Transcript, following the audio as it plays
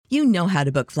You know how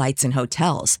to book flights and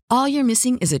hotels. All you're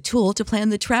missing is a tool to plan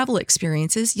the travel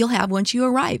experiences you'll have once you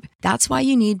arrive. That's why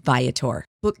you need Viator.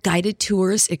 Book guided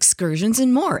tours, excursions,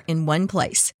 and more in one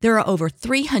place. There are over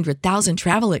 300,000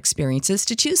 travel experiences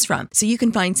to choose from, so you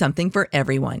can find something for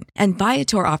everyone. And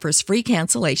Viator offers free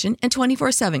cancellation and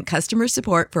 24/7 customer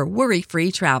support for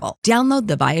worry-free travel. Download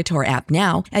the Viator app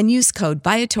now and use code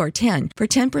Viator10 for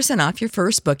 10% off your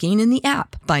first booking in the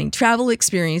app. Find travel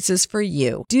experiences for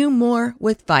you. Do more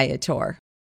with Viator.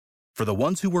 For the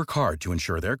ones who work hard to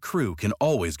ensure their crew can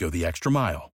always go the extra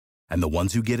mile, and the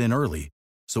ones who get in early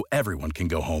so everyone can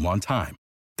go home on time,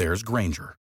 there's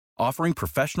Grainger, offering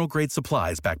professional-grade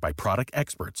supplies backed by product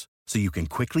experts so you can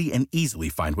quickly and easily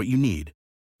find what you need.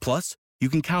 Plus, you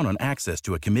can count on access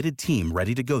to a committed team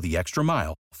ready to go the extra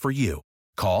mile for you.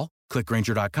 Call, click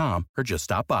Grainger.com, or just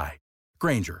stop by.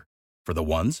 Grainger, for the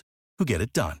ones who get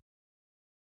it done.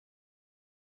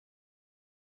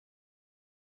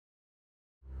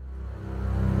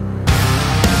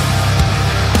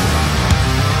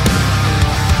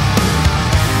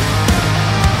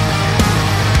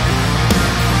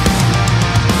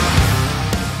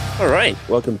 All right,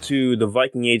 welcome to the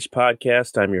Viking Age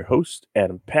podcast. I'm your host,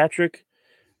 Adam Patrick.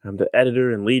 I'm the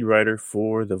editor and lead writer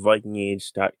for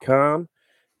thevikingage.com.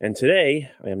 And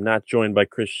today, I am not joined by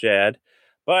Chris Shad,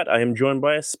 but I am joined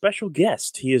by a special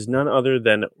guest. He is none other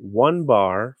than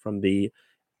Onebar from the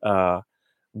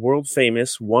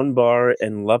world-famous Onebar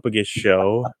and Lupagus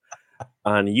show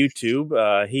on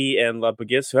YouTube. He and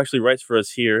Lupagus, who actually writes for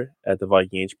us here at the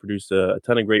Viking Age, produce a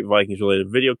ton of great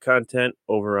Vikings-related video content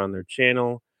over on their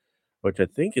channel, which I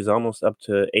think is almost up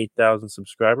to 8,000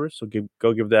 subscribers. So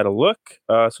go give that a look.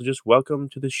 So just welcome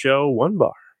to the show,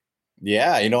 Onebar.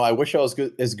 Yeah, I wish I was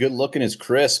as good looking as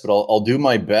Chris, but I'll do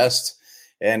my best.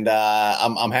 And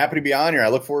I'm happy to be on here. I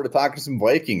look forward to talking to some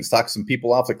Vikings, talk to some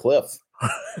people off the cliff.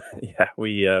 Yeah,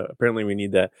 we apparently we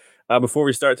need that. Before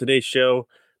we start today's show,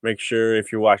 make sure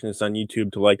if you're watching this on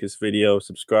YouTube to like this video,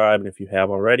 subscribe, and if you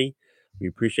have already, we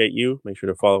appreciate you. Make sure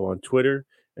to follow on Twitter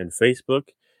and Facebook.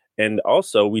 And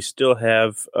also, we still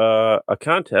have a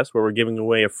contest where we're giving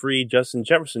away a free Justin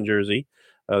Jefferson jersey.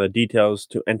 The details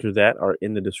to enter that are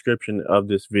in the description of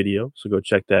this video, so go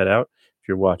check that out if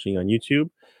you're watching on YouTube.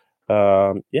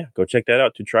 Go check that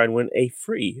out to try and win a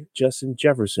free Justin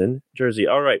Jefferson jersey.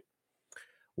 All right,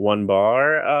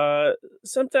 Onebar.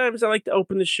 Sometimes I like to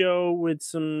open the show with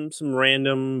some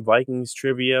random Vikings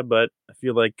trivia, but I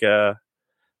feel like there's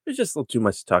just a little too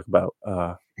much to talk about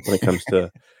when it comes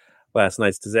to last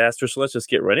night's disaster. So let's just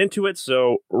get right into it.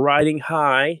 So riding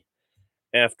high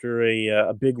after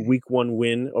a big week one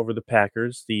win over the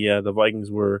Packers, the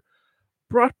Vikings were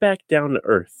brought back down to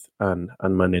earth on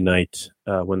Monday night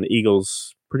when the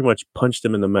Eagles pretty much punched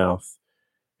them in the mouth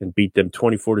and beat them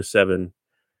 24-7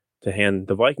 to hand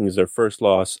the Vikings their first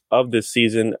loss of this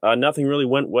season. Nothing really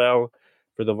went well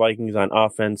for the Vikings on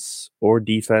offense or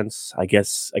defense. I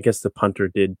guess the punter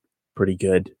did pretty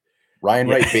good. Ryan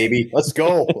Wright, baby. Let's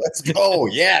go. Let's go.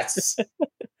 Yes.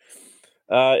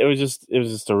 It was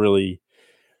just a really,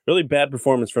 really bad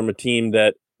performance from a team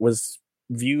that was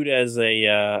viewed as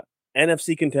a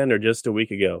NFC contender just a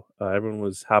week ago. Everyone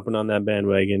was hopping on that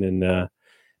bandwagon, and now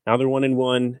they're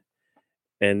 1-1,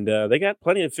 and they got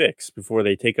plenty to fix before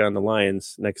they take on the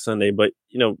Lions next Sunday. But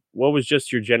what was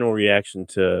just your general reaction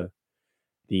to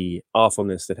the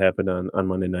awfulness that happened on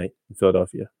Monday night in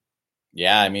Philadelphia?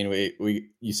 Yeah, I mean,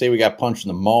 you say we got punched in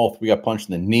the mouth, we got punched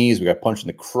in the knees, we got punched in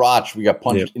the crotch, we got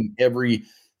punched in every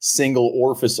single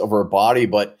orifice of our body.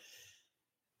 But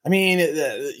I mean,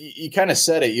 you kind of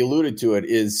said it, you alluded to it,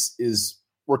 is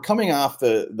we're coming off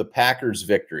the Packers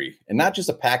victory, and not just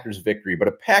a Packers victory, but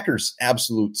a Packers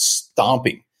absolute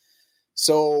stomping.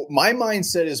 So my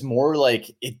mindset is more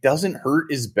like it doesn't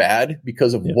hurt as bad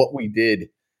because of what we did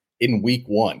in week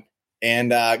one.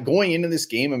 And going into this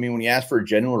game, I mean, when you ask for a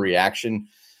general reaction,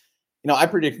 I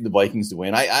predicted the Vikings to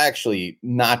win. I actually,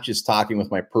 not just talking with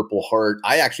my purple heart,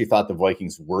 I actually thought the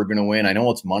Vikings were going to win. I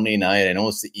know it's Monday night. I know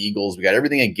it's the Eagles. We got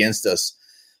everything against us.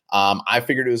 I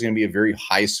figured it was going to be a very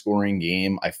high-scoring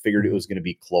game. I figured it was going to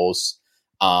be close.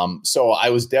 So I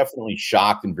was definitely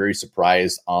shocked and very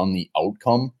surprised on the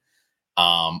outcome.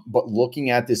 But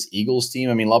looking at this Eagles team,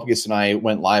 I mean, Lupagus and I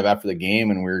went live after the game,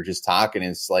 and we were just talking,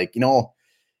 and it's like,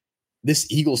 this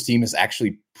Eagles team is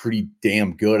actually pretty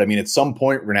damn good. I mean, at some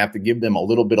point, we're going to have to give them a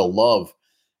little bit of love.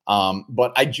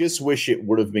 But I just wish it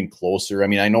would have been closer. I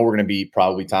mean, I know we're going to be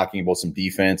probably talking about some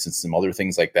defense and some other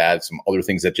things like that, some other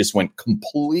things that just went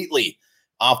completely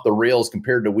off the rails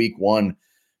compared to week one.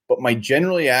 But my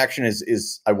general reaction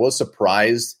is I was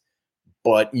surprised.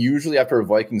 But usually after a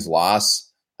Vikings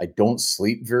loss, I don't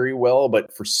sleep very well,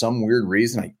 but for some weird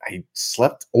reason, I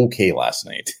slept okay last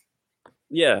night.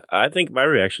 Yeah, I think my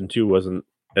reaction too wasn't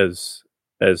as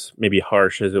maybe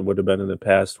harsh as it would have been in the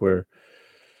past. Where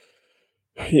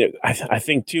I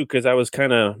think too, because I was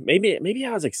kind of maybe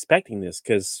I was expecting this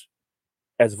because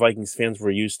as Vikings fans,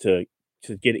 we're used to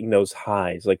getting those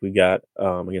highs like we got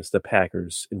against the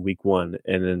Packers in Week 1,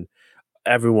 and then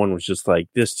everyone was just like,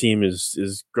 "This team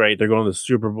is great. They're going to the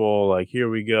Super Bowl. Like, here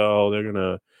we go. They're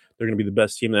gonna be the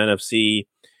best team in the NFC."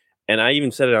 And I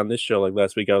even said it on this show like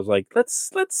last week. I was like,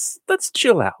 "Let's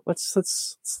chill out.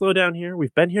 Let's slow down here.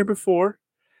 We've been here before.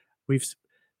 We've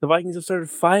the Vikings have started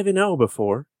 5-0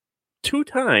 before, 2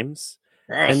 times,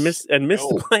 Ugh, and missed the no.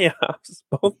 playoffs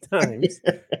both times.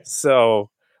 So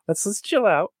let's chill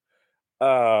out."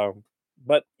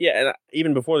 But yeah, and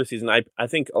even before the season, I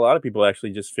think a lot of people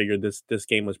actually just figured this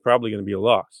game was probably going to be a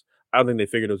loss. I don't think they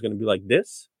figured it was going to be like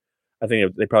this. I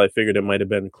think they probably figured it might have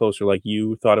been closer like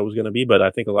you thought it was going to be. But I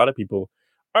think a lot of people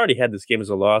already had this game as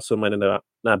a loss, so it might have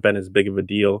not been as big of a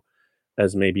deal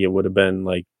as maybe it would have been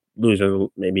like losing.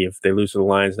 Maybe if they lose to the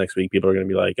Lions next week, people are going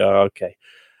to be like, "Oh, okay,"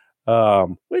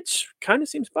 which kind of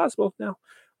seems possible now.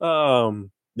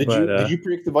 Did you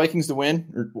predict the Vikings to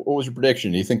win, or what was your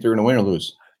prediction? Do you think they're going to win or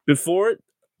lose?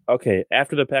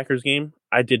 After the Packers game,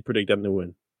 I did predict them to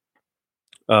win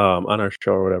on our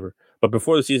show or whatever. But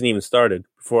before the season even started,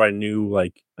 before I knew,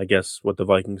 like, I guess what the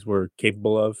Vikings were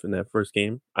capable of in that first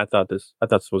game, I thought this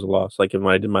was a loss. Like, when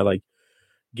I did my like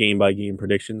game by game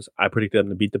predictions, I predicted them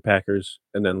to beat the Packers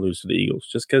and then lose to the Eagles,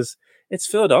 just because it's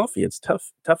Philadelphia. It's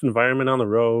tough environment on the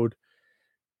road.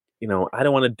 I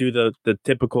don't want to do the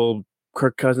typical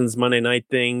Kirk Cousins Monday night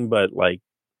thing, but like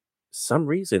some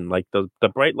reason, like the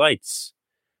bright lights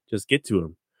just get to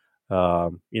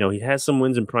him. He has some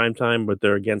wins in prime time, but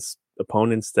they're against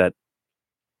opponents that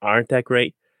aren't that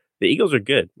great. The Eagles are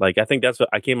good. Like, I think that's what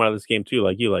I came out of this game too.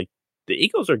 Like you, like the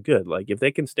Eagles are good. Like, if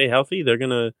they can stay healthy, they're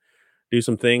gonna do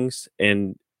some things.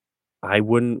 And I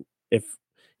wouldn't, if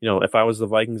I was the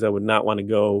Vikings, I would not want to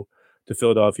go to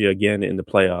Philadelphia again in the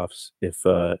playoffs if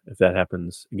that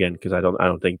happens again, because I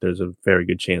don't think there's a very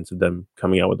good chance of them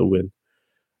coming out with a win.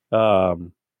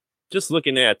 Just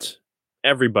looking at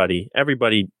everybody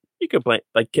you could blame.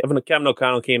 Like Kevin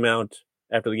O'Connell came out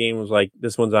after the game, was like,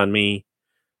 "This one's on me,"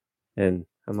 and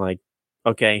I'm like,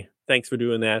 "Okay, thanks for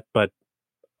doing that." But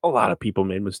a lot of people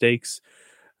made mistakes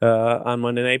on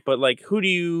Monday night. But like,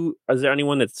 is there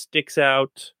anyone that sticks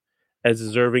out as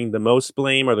deserving the most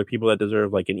blame? Are there people that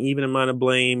deserve like an even amount of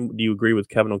blame? Do you agree with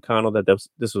Kevin O'Connell that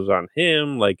this was on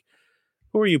him? Like,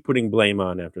 who are you putting blame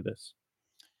on after this?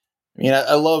 I mean,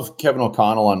 I love Kevin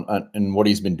O'Connell on what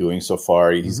he's been doing so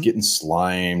far. He's Mm-hmm. getting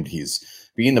slimed. He's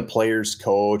being the players'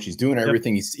 coach. He's doing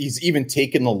everything. Yep. He's even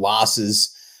taking the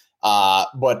losses.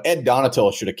 But Ed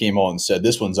Donatell should have came out and said,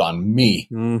 "This one's on me."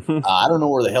 Mm-hmm. I don't know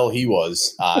where the hell he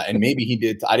was, and maybe he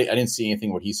did. I didn't see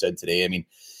anything what he said today. I mean,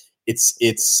 it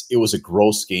was a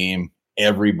gross game.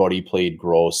 Everybody played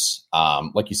gross.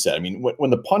 Like you said, I mean, when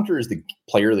the punter is the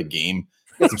player of the game,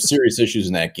 got some serious issues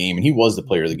in that game, and he was the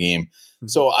player of the game.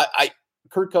 So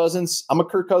Kirk Cousins, I'm a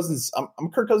Kirk Cousins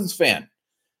fan.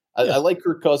 I like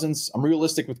Kirk Cousins. I'm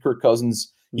realistic with Kirk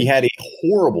Cousins. He had a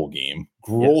horrible game,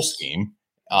 gross game.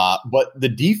 But the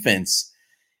defense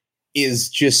is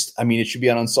just, I mean, it should be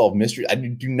an unsolved mystery. I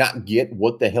do not get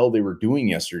what the hell they were doing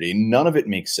yesterday. None of it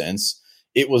makes sense.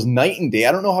 It was night and day.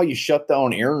 I don't know how you shut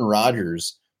down Aaron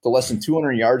Rodgers to less than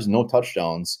 200 yards, no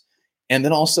touchdowns, and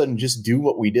then all of a sudden just do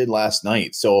what we did last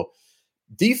night. So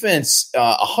defense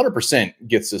 100%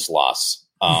 gets this loss.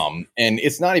 And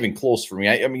it's not even close for me.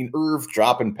 I mean, Irv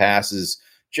dropping passes,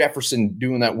 Jefferson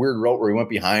doing that weird route where he went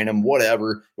behind him,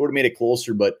 whatever. It would have made it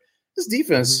closer, but this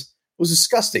defense was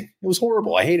disgusting. It was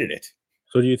horrible. I hated it.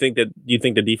 So do you think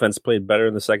the defense played better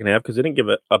in the second half? Because they didn't give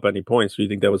up any points. Do you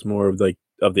think that was more of the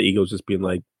Eagles just being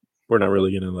like, we're not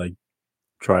really going to like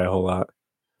try a whole lot?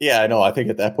 Yeah, I know. I think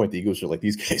at that point the Eagles are like,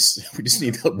 these guys, we just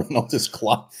need to run out this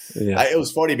clock. Yeah. It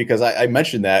was funny because I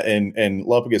mentioned that and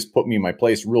Lupagus put me in my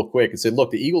place real quick and said,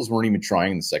 look, the Eagles weren't even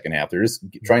trying in the second half. They're just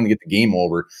trying to get the game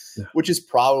over, which is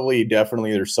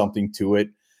definitely there's something to it.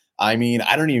 I mean,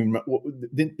 I don't even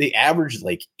they averaged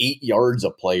like 8 yards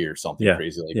a play or something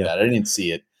crazy like that. I didn't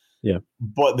see it. Yeah.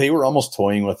 But they were almost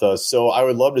toying with us. So I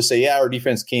would love to say, our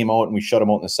defense came out and we shut them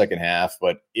out in the second half.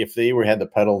 But if they had the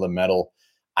pedal to the metal,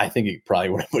 I think it probably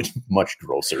would have been much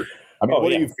grosser. I mean,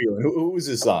 what are you feeling? Who is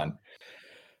this on?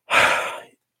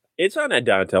 It's on Ed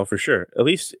Donatell for sure. At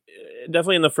least,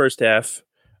 definitely in the first half.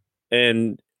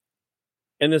 And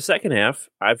in the second half,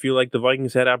 I feel like the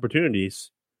Vikings had opportunities.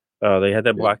 They had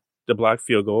that block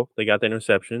field goal. They got the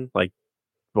interception. Like,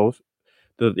 both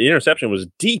the interception was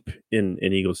deep in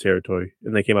Eagles territory,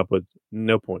 and they came up with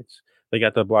no points. They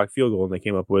got the blocked field goal, and they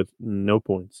came up with no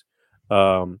points.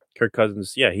 Kirk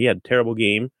Cousins, yeah, he had a terrible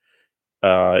game.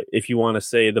 If you want to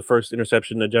say the first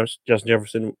interception to Justin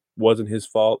Jefferson wasn't his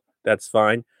fault, that's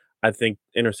fine. I think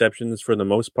interceptions, for the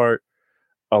most part,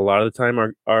 a lot of the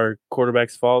time are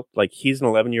quarterback's fault. Like, he's an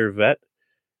 11-year vet.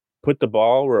 Put the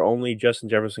ball where only Justin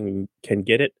Jefferson can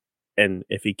get it, and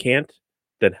if he can't,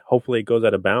 then hopefully it goes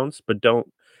out of bounds. But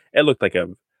don't. It looked like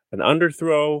an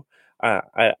underthrow.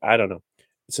 I don't know.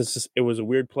 It was a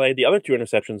weird play. The other two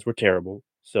interceptions were terrible,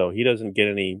 so he doesn't get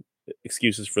any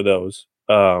excuses for those.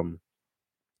 And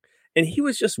he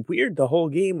was just weird the whole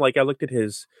game. Like, I looked at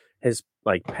his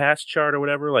like pass chart or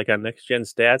whatever, like on Next Gen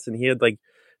Stats, and he had like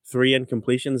 3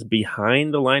 incompletions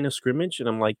behind the line of scrimmage, and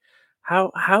I'm like,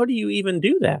 how do you even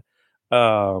do that?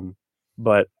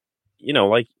 But you know,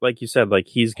 like you said, like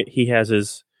he has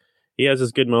his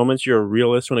good moments. You're a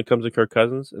realist when it comes to Kirk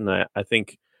Cousins, and I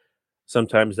think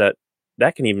sometimes that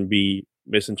can even be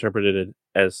misinterpreted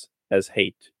as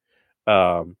hate,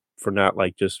 for not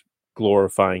like just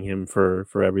glorifying him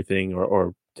for everything,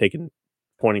 or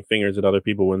pointing fingers at other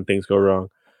people when things go wrong.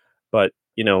 But,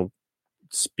 you know,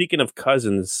 speaking of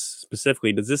Cousins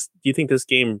specifically, do you think this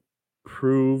game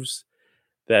proves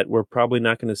that we're probably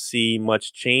not going to see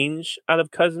much change out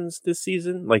of Cousins this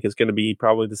season? Like, it's going to be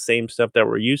probably the same stuff that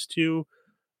we're used to,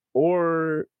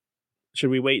 or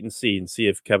should we wait and see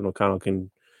if Kevin O'Connell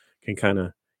can kind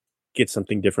of get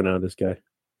something different out of this guy?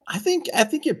 I think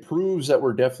it proves that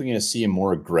we're definitely going to see a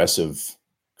more aggressive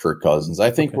Kirk Cousins.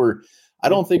 I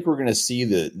don't think we're going to see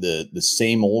the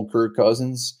same old Kirk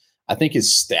Cousins. I think his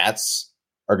stats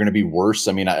are going to be worse.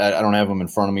 I mean, I don't have them in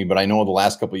front of me, but I know the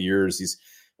last couple of years he's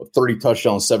 30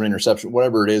 touchdowns, 7 interceptions,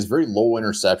 whatever it is, very low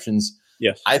interceptions.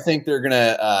 Yes. I think they're going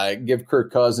to give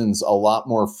Kirk Cousins a lot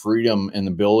more freedom and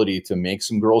ability to make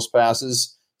some gross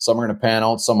passes. Some are going to pan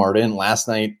out, some aren't. Last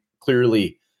night,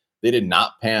 clearly, they did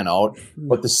not pan out.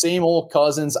 But the same old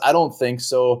Cousins, I don't think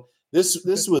so. This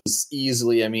was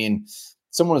easily, I mean,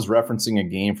 someone was referencing a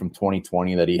game from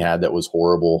 2020 that he had that was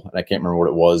horrible, and I can't remember what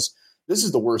it was. This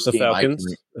is the worst game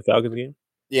the Falcons game?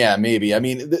 Yeah, maybe. I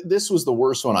mean, this was the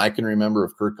worst one I can remember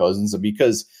of Kirk Cousins,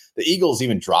 because the Eagles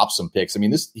even dropped some picks. I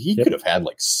mean, he could have had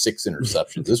like 6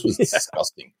 interceptions. This was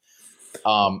disgusting.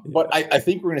 But I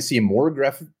think we're going to see a more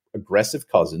aggressive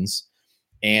Cousins,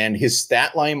 and his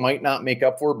stat line might not make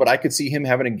up for it, but I could see him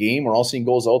having a game where all of a sudden he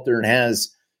goes out there and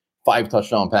has 5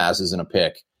 touchdown passes and a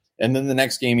pick. And then the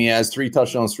next game he has 3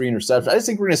 touchdowns, 3 interceptions. I just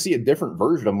think we're going to see a different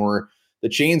version of him where the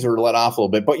chains are let off a little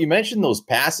bit. But you mentioned those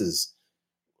passes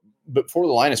before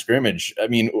the line of scrimmage. I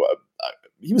mean,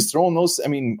 he was throwing those. I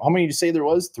mean, how many did you say there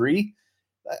was? 3?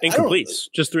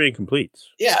 Incompletes. Just 3 incompletes.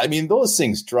 Yeah, I mean, those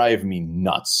things drive me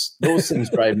nuts. Those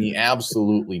things drive me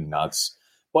absolutely nuts.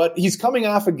 But he's coming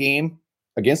off a game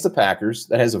against the Packers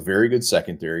that has a very good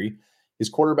secondary. His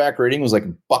quarterback rating was like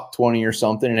 $120 or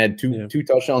something, and had two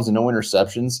touchdowns and no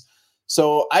interceptions.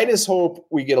 So I just hope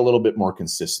we get a little bit more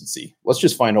consistency. Let's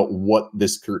just find out what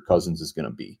this Kirk Cousins is going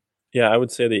to be. Yeah, I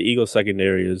would say the Eagles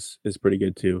secondary is pretty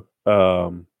good too.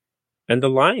 And the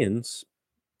Lions,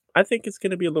 I think it's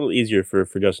going to be a little easier for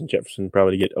Justin Jefferson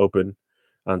probably to get open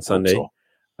on Sunday.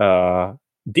 So.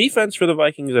 Defense for the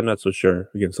Vikings, I'm not so sure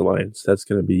against the Lions. That's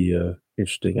going to be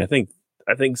interesting. I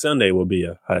think Sunday will be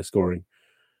a high scoring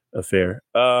affair.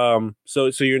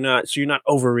 So you're not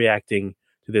overreacting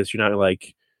to this. You're not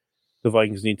like the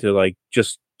Vikings need to like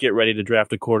just get ready to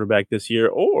draft a quarterback this year,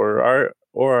 or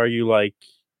are you like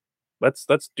let's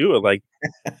do it, like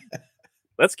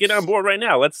let's get on board right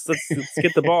now. Let's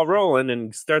get the ball rolling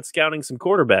and start scouting some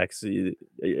quarterbacks.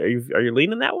 Are you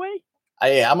leaning that way?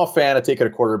 I'm a fan of taking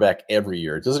a quarterback every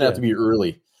year. It doesn't have to be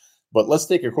early, but let's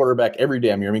take a quarterback every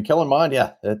damn year. I mean, Kellen Mond,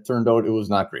 that turned out it was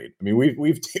not great. I mean,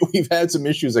 we've had some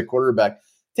issues at quarterback.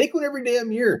 Take one every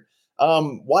damn year.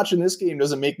 Watching this game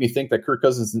doesn't make me think that Kirk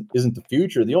Cousins isn't the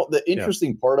future. The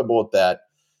interesting part about that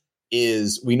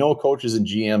is we know coaches and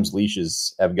GMs'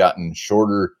 leashes have gotten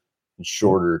shorter and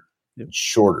shorter and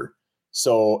shorter.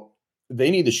 So they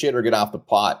need to shit or get off the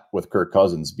pot with Kirk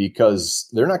Cousins, because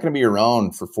they're not going to be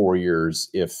around for 4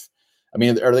 years. Are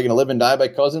they going to live and die by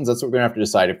Cousins? That's what we're going to have to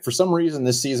decide. If for some reason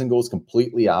this season goes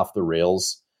completely off the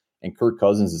rails and Kirk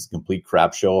Cousins is a complete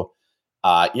crap show,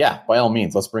 by all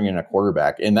means, let's bring in a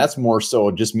quarterback. And that's more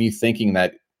so just me thinking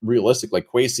that realistic, like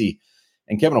Kwesi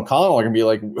and Kevin O'Connell are going to be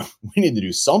like, we need to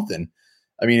do something.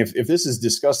 I mean, if this is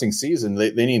disgusting season,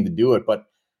 they need to do it. But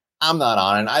I'm not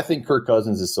on it. I think Kirk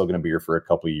Cousins is still going to be here for a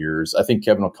couple of years. I think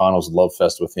Kevin O'Connell's love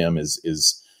fest with him is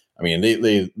I mean,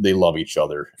 they love each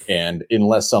other. And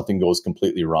unless something goes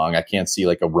completely wrong, I can't see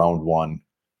like a round 1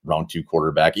 round 2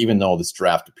 quarterback, even though this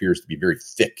draft appears to be very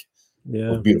thick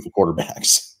with beautiful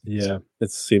quarterbacks. Yeah,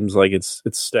 it seems like it's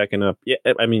stacking up. Yeah,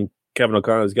 I mean, Kevin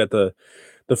O'Connell's got the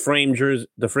frame jersey,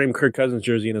 the frame Kirk Cousins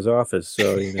jersey in his office,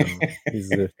 so he's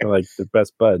like the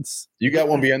best buds. You got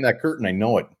one behind that curtain, I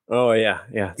know it. Oh yeah,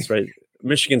 that's right.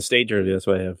 Michigan State jersey. That's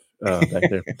what I have back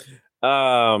there.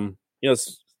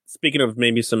 Speaking of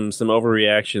maybe some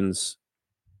overreactions,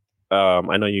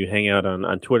 I know you hang out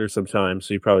on Twitter sometimes,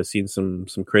 so you've probably seen some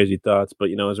crazy thoughts. But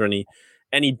is there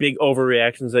any big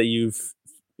overreactions that you've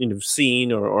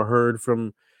seen or heard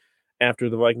from after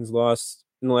the Vikings lost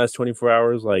in the last 24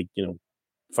 hours? Like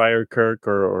fire Kirk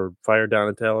or fire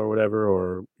Donatel or whatever,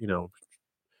 or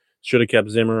should have kept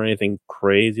Zimmer or anything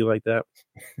crazy like that.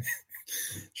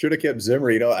 Should have kept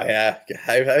Zimmer. I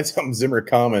had some Zimmer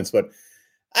comments, but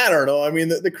I don't know. I mean,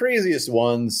 the craziest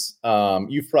ones,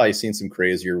 you've probably seen some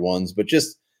crazier ones, but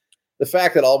just the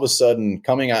fact that all of a sudden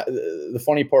coming out, the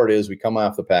funny part is we come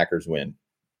off the Packers win.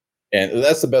 And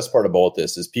that's the best part about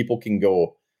this is people can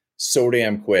go so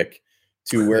damn quick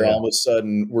to where all of a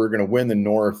sudden we're going to win the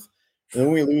North. And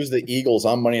then we lose the Eagles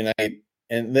on Monday night.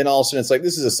 And then all of a sudden it's like,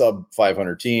 this is a sub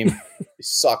 500 team. They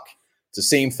suck. It's the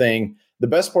same thing. The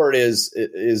best part is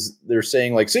they're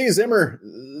saying like, see, Zimmer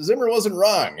wasn't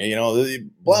wrong,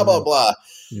 blah, blah, blah.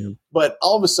 Yeah. But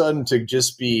all of a sudden to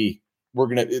just be,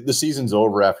 the season's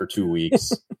over after 2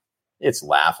 weeks. It's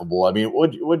laughable. I mean,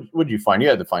 what'd you find? You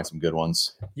had to find some good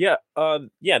ones. Yeah.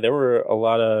 There were a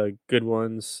lot of good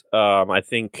ones. I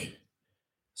think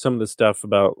some of the stuff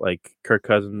about like Kirk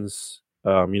Cousins,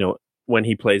 when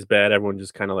he plays bad, everyone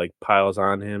just kind of like piles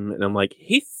on him. And I'm like,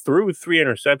 he threw 3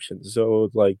 interceptions.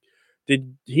 So like,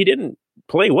 he didn't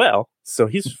play well, so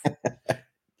he's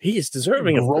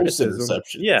deserving of criticism.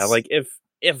 Yeah, like if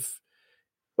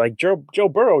like Joe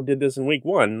Burrow did this in week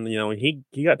 1,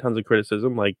 he got tons of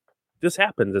criticism. Like this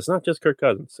happens. It's not just Kirk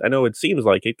Cousins. I know it seems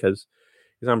like it because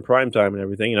he's on primetime and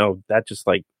everything. That just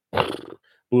like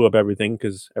blew up everything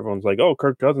because everyone's like, oh,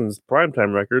 Kirk Cousins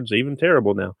primetime records even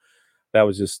terrible now.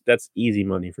 That's easy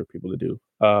money for people to do.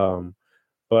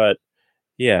 But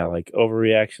yeah, like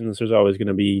overreactions. There's always going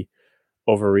to be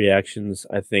overreactions.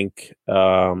 I think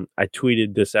I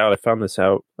tweeted this out. I found this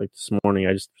out like this morning.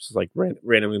 I just was like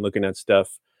randomly looking at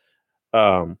stuff.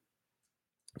 So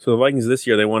the Vikings this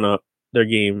year, they won a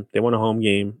home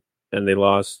game and they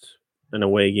lost an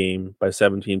away game by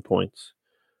 17 points.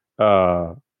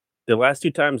 The last 2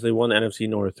 times they won the NFC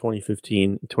North,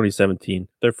 2015, 2017,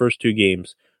 their first 2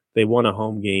 games, they won a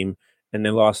home game and they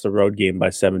lost a road game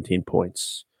by 17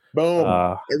 points. Boom.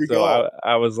 There we go.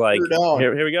 I was like,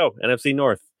 here we go. NFC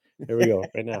North. Here we go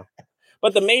right now.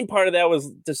 But the main part of that was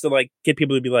just to like get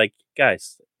people to be like,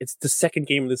 guys, it's the second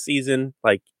game of the season.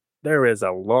 Like there is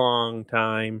a long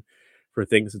time for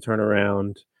things to turn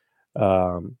around.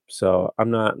 So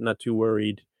I'm not too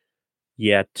worried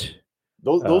yet.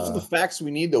 Those are the facts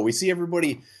we need, though. We see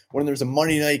everybody when there's a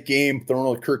Monday night game throwing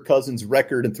out Kirk Cousins'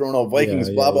 record and throwing out Vikings,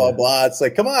 blah, blah. It's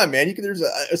like, come on, man. There's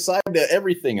a side to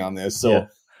everything on this. So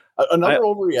another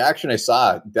overreaction I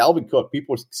saw, Dalvin Cook.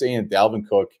 People were saying Dalvin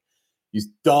Cook, he's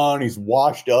done. He's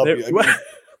washed up.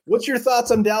 What's your thoughts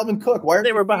on Dalvin Cook? Why are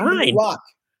they were behind?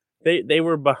 They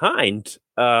were behind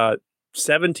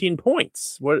 17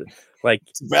 points. What? Like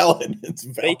it's valid.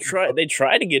 They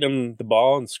tried to get him the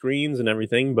ball and screens and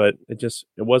everything, but it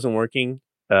wasn't working.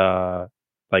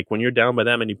 Like when you're down by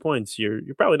that many points, you're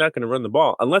probably not going to run the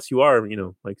ball unless you are,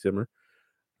 like Zimmer.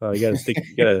 You got to stick.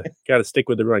 Got to stick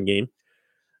with the run game.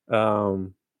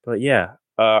 But yeah,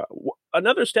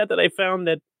 another stat that I found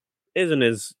that isn't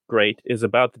as great is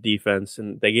about the defense,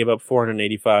 and they gave up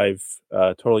 485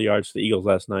 total yards to the Eagles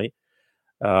last night.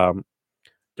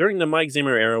 During the Mike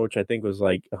Zimmer era, which I think was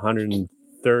like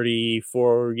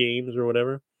 134 games or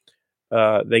whatever,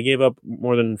 they gave up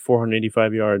more than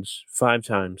 485 yards 5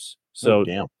 times. So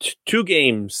 2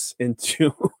 games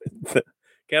into the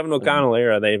Kevin O'Connell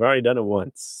era, they've already done it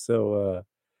once. So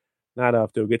not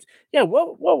off to a good. Yeah,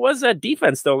 what was that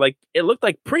defense though? Like it looked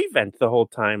like prevent the whole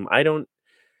time.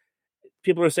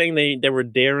 People are saying they were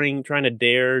trying to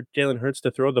dare Jalen Hurts to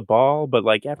throw the ball, but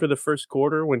like after the first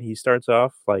quarter when he starts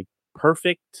off like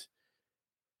perfect,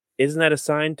 isn't that a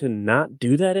sign to not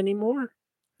do that anymore?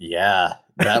 Yeah,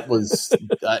 that was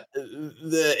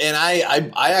and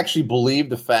I actually believe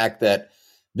the fact that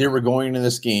they were going into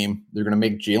this game, they're going to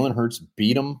make Jalen Hurts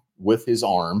beat him with his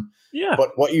arm. Yeah,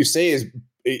 but what you say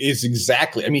is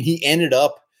exactly. I mean, he ended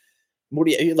up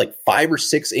he had like 5 or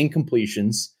 6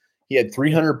 incompletions. He had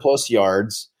 300 plus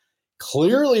yards.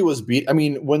 Clearly was beat. I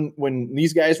mean, when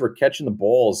these guys were catching the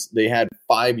balls, they had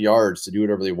 5 yards to do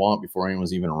whatever they want before anyone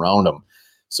was even around them.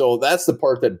 So that's the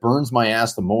part that burns my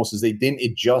ass the most is they didn't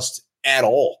adjust at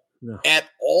all. No. At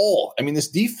all. I mean, this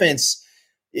defense,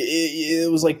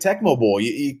 it was like Tecmo Bowl.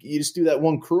 You just do that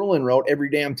one curling route every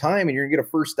damn time and you're going to get a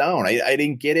first down. I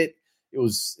didn't get it.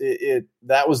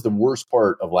 That was the worst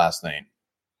part of last night.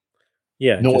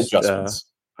 Yeah. No adjustments.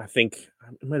 I think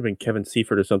it might have been Kevin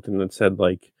Seifert or something that said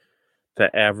like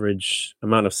the average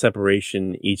amount of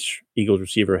separation each Eagles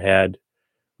receiver had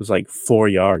was like 4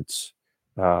 yards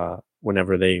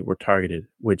whenever they were targeted,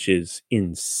 which is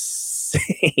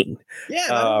insane. Yeah,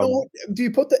 I don't know. Do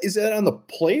you put that? Is that on the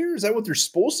player? Is that what they're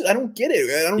supposed to? I don't get it.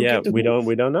 I don't. Yeah, get we don't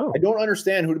know. I don't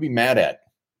understand who to be mad at.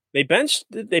 They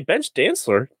benched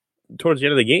Dantzler towards the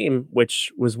end of the game,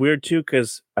 which was weird too,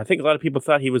 because I think a lot of people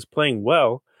thought he was playing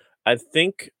well. I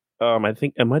think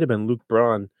it might have been Luke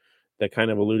Braun that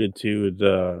kind of alluded to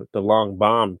the long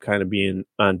bomb kind of being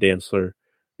on Dantzler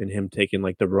and him taking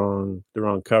like the wrong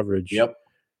coverage. Yep.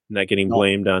 Not getting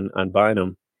blamed on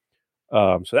Bynum.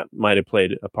 So that might have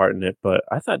played a part in it, but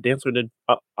I thought Dantzler did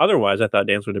otherwise. I thought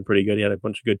Dantzler did pretty good. He had a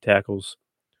bunch of good tackles,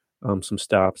 some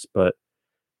stops, but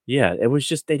yeah, it was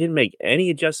just they didn't make any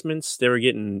adjustments. They were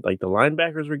getting like the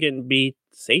linebackers were getting beat,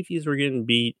 safeties were getting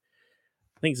beat.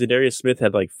 I think Zadarius Smith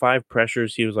had like 5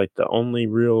 pressures. He was like the only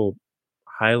real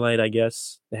highlight, I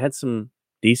guess. They had some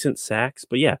decent sacks,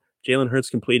 but yeah, Jalen Hurts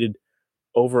completed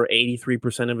over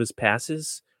 83% of his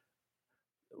passes.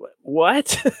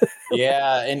 What?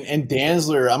 Yeah, and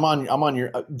Dantzler, I'm on your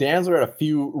Dantzler had a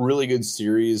few really good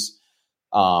series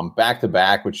back to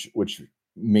back, which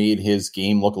made his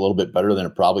game look a little bit better than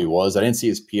it probably was. I didn't see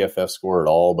his PFF score at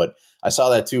all, but I saw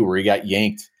that too, where he got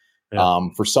yanked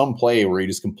for some play where he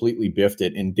just completely biffed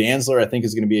it. And Dantzler, I think,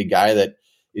 is going to be a guy that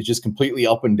is just completely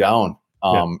up and down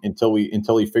until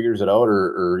he figures it out,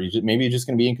 or maybe he's just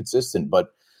going to be inconsistent. But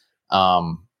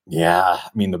yeah, I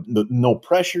mean, the no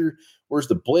pressure. Where's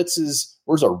the blitzes?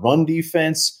 Where's our run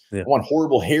defense? I want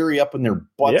horrible Harry up in their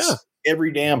butts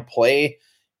every damn play.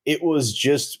 It was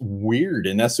just weird,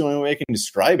 and that's the only way I can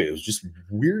describe it. It was just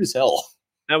weird as hell.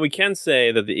 Now, we can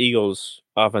say that the Eagles'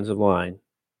 offensive line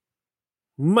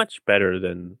much better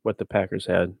than what the Packers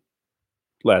had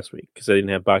last week, because they didn't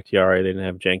have Bakhtiari, they didn't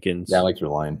have Jenkins. Yeah, I like your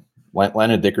line.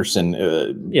 Landon Dickerson,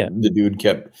 the dude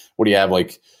kept, what do you have,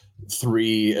 like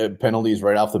 3 penalties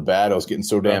right off the bat. I was getting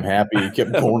so damn happy. He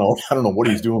kept going out. I don't know what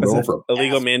he's doing. Going for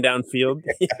illegal man downfield.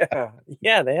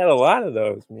 Yeah, they had a lot of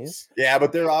those, man. Yeah,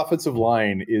 but their offensive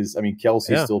line is, I mean,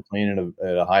 Kelsey's still playing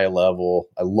at a high level.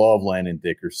 I love Landon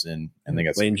Dickerson, and they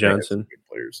got Lane Johnson, good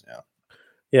players.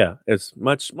 Yeah, it's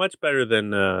much better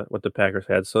than what the Packers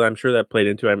had. So I'm sure that played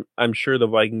into it. I'm sure the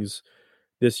Vikings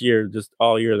this year, just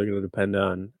all year, they're going to depend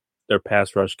on their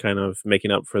pass rush kind of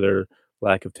making up for their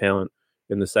lack of talent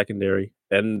in the secondary,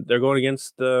 and they're going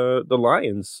against the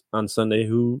Lions on Sunday,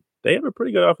 who they have a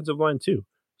pretty good offensive line too.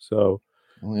 So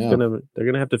they're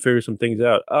gonna have to figure some things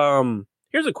out.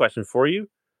 Here's a question for you: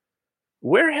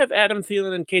 where have Adam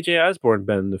Thielen and KJ Osborne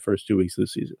been the first 2 weeks of the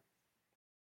season?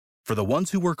 For the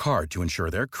ones who work hard to ensure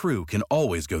their crew can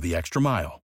always go the extra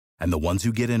mile, and the ones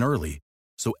who get in early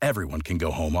so everyone can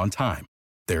go home on time,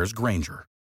 there's Grainger,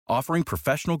 offering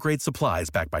professional-grade supplies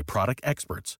backed by product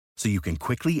experts, so you can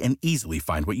quickly and easily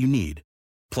find what you need.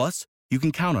 Plus, you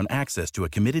can count on access to a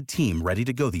committed team ready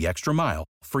to go the extra mile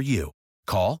for you.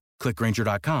 Call, click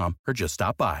Grainger.com, or just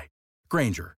stop by.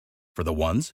 Grainger, for the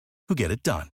ones who get it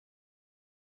done.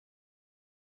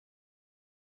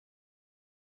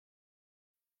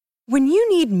 When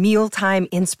you need mealtime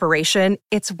inspiration,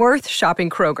 it's worth shopping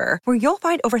Kroger, where you'll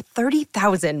find over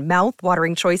 30,000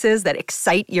 mouth-watering choices that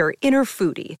excite your inner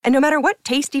foodie. And no matter what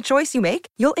tasty choice you make,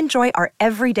 you'll enjoy our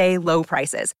everyday low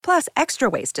prices, plus extra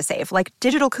ways to save, like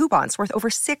digital coupons worth over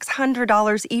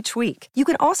 $600 each week. You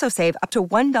can also save up to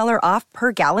 $1 off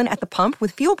per gallon at the pump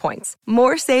with fuel points.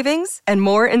 More savings and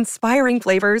more inspiring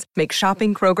flavors make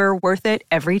shopping Kroger worth it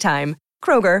every time.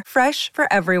 Kroger, fresh for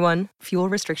everyone. Fuel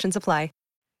restrictions apply.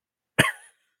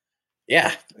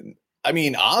 Yeah. I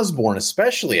mean, Osborne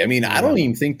especially. I mean, I don't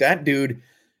even think that dude.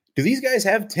 Do these guys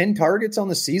have 10 targets on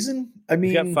the season? I mean,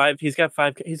 He's got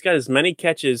 5. He's got as many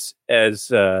catches as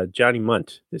Johnny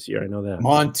Munt this year. I know that.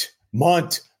 Munt.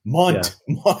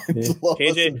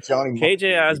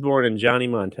 KJ Osborne and Johnny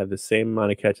Munt have the same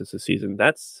amount of catches this season.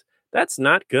 That's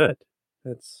not good.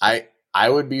 I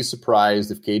would be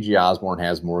surprised if KJ Osborne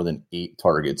has more than 8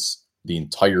 targets the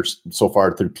entire so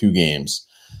far through 2 games.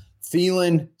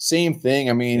 Thielen, same thing.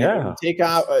 I mean, take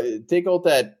out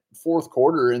that fourth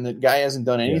quarter, and the guy hasn't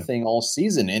done anything all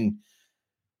season. And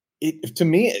to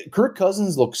me, Kirk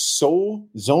Cousins looks so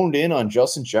zoned in on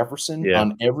Justin Jefferson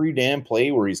on every damn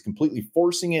play where he's completely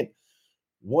forcing it,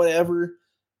 whatever.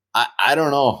 I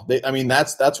don't know.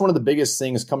 That's one of the biggest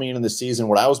things coming into the season.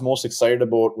 What I was most excited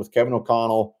about with Kevin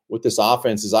O'Connell with this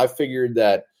offense is I figured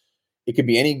that it could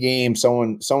be any game.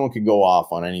 Someone could go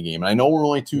off on any game. And I know we're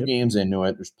only two games into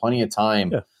it. There's plenty of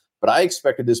time. Yeah. But I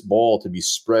expected this ball to be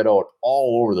spread out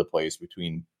all over the place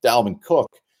between Dalvin Cook,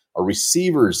 our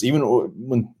receivers. Even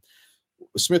when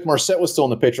Smith Marset was still in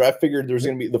the picture, I figured there's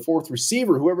going to be the fourth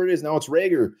receiver, whoever it is. Now it's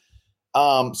Rager.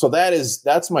 So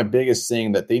that's my biggest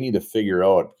thing that they need to figure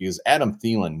out, because Adam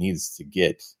Thielen needs to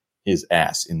get his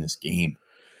ass in this game.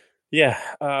 Yeah,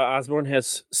 Osborne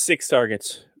has 6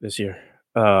 targets this year.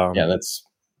 That's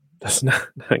not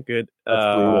good.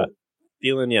 That's brutal.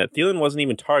 Thielen wasn't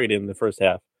even targeted in the first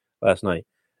half last night,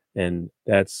 and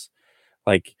that's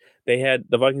like the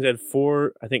Vikings had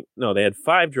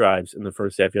 5 drives in the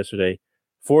first half yesterday.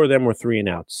 4 of them were 3 and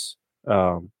outs.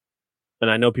 And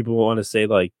I know people want to say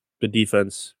like the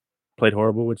defense played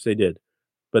horrible, which they did,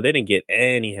 but they didn't get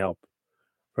any help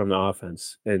from the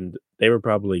offense, and they were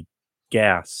probably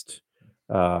gassed.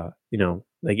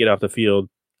 They get off the field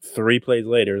 3 plays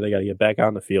later, they got to get back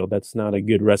on the field. That's not a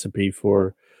good recipe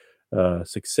for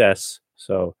success.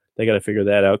 So they got to figure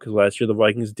that out, because last year the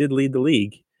Vikings did lead the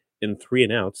league in 3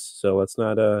 and outs. So let's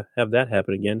not have that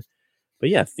happen again. But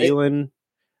yeah, Thielen,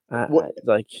 At what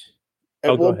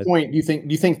point do you think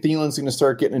Thielen's going to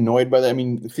start getting annoyed by that? I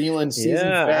mean, Thielen season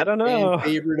I don't know.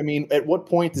 favorite. I mean, at what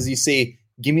point does he say,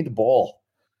 "Give me the ball"?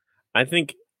 I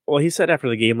think. Well, he said after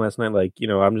the game last night, like,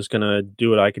 I'm just gonna do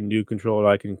what I can do, control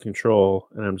what I can control,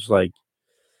 and I'm just like,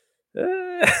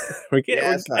 I think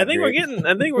we're getting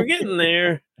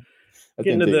there.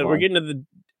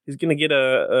 He's gonna get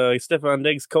a Stephon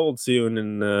Diggs cold soon,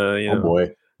 and oh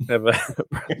boy. Have a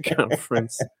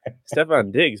conference.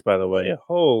 Stephon Diggs, by the way,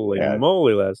 holy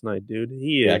moly, last night, dude.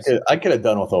 I could have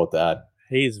done without that.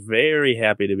 He's very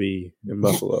happy to be in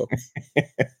Buffalo.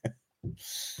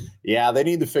 Yeah, they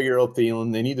need to figure out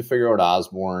Thielen. They need to figure out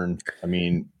Osborne. I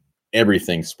mean,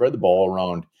 everything. Spread the ball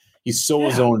around. He's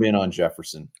so zoned in on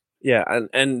Jefferson. Yeah,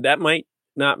 and that might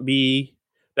be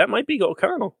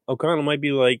O'Connell. O'Connell might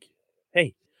be like,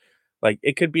 hey, like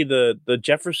it could be the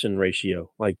Jefferson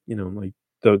ratio, like like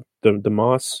the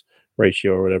Moss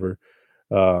ratio or whatever.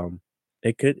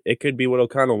 It could be what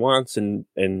O'Connell wants, and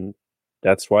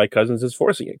that's why Cousins is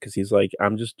forcing it, because he's like,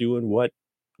 I'm just doing what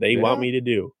they want me to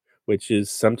do, which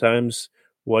is sometimes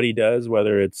what he does,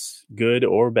 whether it's good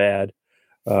or bad.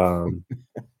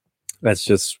 That's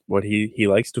just what he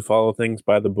likes to follow things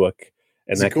by the book,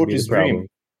 and that could be the problem.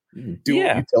 Do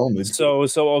what you tell him. So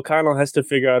O'Connell has to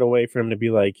figure out a way for him to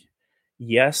be like,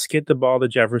 yes, get the ball to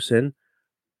Jefferson,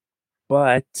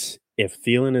 but if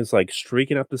Thielen is like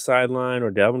streaking up the sideline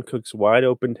or Dalvin Cook's wide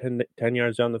open 10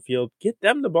 yards down the field, get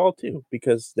them the ball too,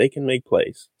 because they can make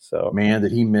plays. So, man,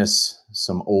 did he miss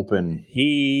some open?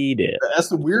 He did. That's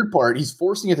the weird part. He's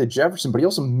forcing it to Jefferson, but he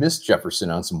also missed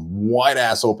Jefferson on some wide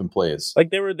ass open plays. Like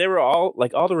they were all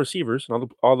like all the receivers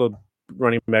and all the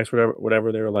running backs,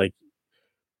 whatever. They were like,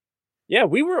 yeah,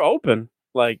 we were open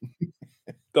like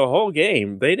the whole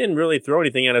game. They didn't really throw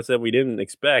anything at us that we didn't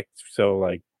expect. So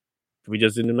like, we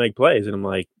just didn't make plays. And I'm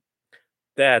like,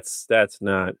 that's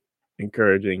not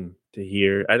encouraging to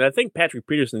hear. And I think Patrick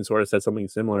Peterson sort of said something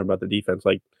similar about the defense,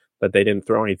 like that they didn't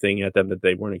throw anything at them that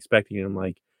they weren't expecting. And I'm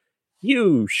like,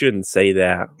 you shouldn't say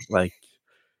that. Like,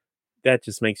 that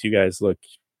just makes you guys look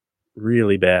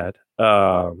really bad. We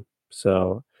talked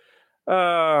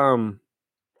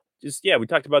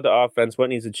about the offense, what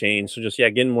needs to change. So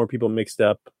getting more people mixed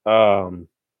up.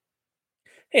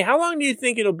 Hey, how long do you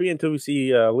think it'll be until we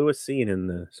see Lewis Cine in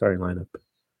the starting lineup?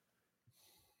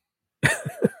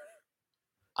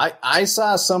 I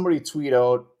saw somebody tweet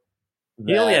out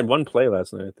he only had 1 play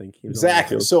last night, I think.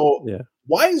 Exactly. So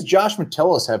why does Josh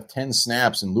Metellus have 10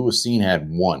 snaps and Lewis Cine had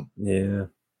 1? Yeah.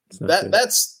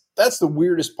 That's the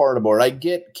weirdest part about it. I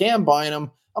get Cam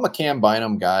Bynum. I'm a Cam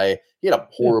Bynum guy. He had a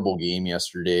horrible game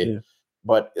yesterday,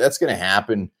 but that's going to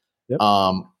happen. Yep.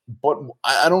 But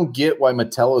I don't get why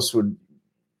Metellus would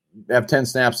have 10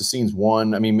 snaps to Cine's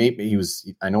 1. I mean, maybe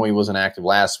I know he wasn't active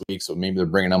last week, so maybe they're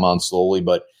bringing him on slowly,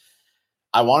 but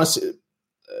I want to see,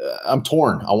 I'm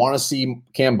torn. I want to see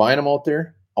Cam Bynum out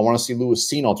there. I want to see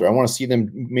Lewis Cine out there. I want to see them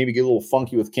maybe get a little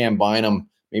funky with Cam Bynum,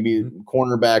 maybe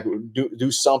cornerback,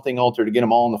 do something out there to get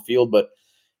them all on the field, but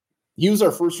he was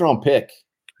our first round pick.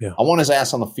 Yeah. I want his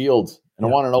ass on the field, and I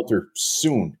want it out there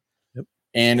soon. Yep.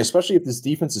 And especially if this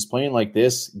defense is playing like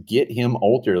this, get him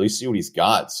out there, at least see what he's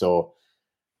got. So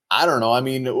I don't know. I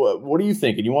mean, what are you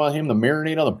thinking? You want him to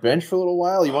marinate on the bench for a little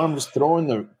while? You want him just throw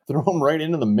him right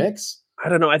into the mix? I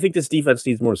don't know. I think this defense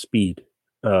needs more speed.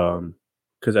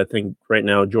 Because I think right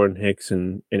now Jordan Hicks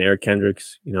and Eric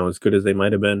Kendricks, as good as they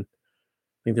might have been,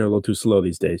 think they're a little too slow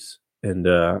these days. And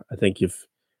I think if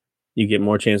you get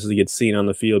more chances to get seen on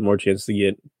the field, more chances to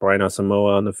get Brian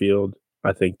Asamoah on the field,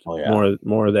 I think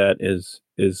more of that is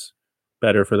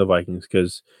better for the Vikings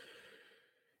because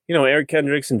Eric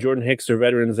Kendricks and Jordan Hicks are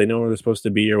veterans. They know where they're supposed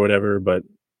to be or whatever, but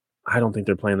I don't think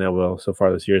they're playing that well so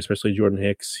far this year, especially Jordan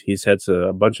Hicks. He's had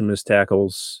a bunch of missed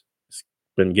tackles. He's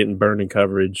been getting burned in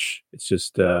coverage. It's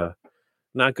just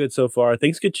not good so far.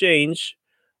 Things could change,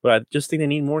 but I just think they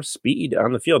need more speed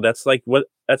on the field. That's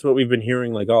what we've been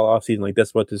hearing like all offseason. Like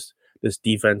that's what this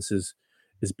defense is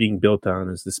being built on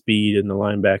is the speed and the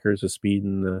linebackers, the speed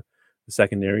in the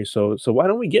secondary. So why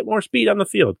don't we get more speed on the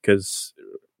field? Because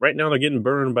right now they're getting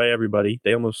burned by everybody.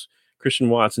 Christian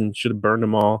Watson should have burned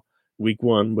them all week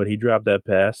 1, but he dropped that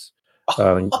pass.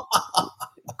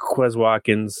 Quez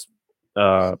Watkins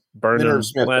burned him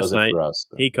last night.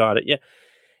 He caught it.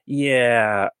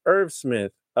 Yeah. Irv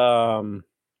Smith.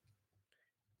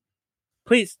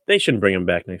 Please, they shouldn't bring him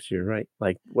back next year, right?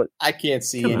 Like what? I can't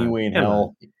see any way in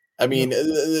hell. I mean,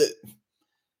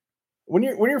 when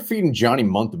you're feeding Johnny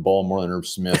Munt the ball more than Irv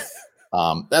Smith,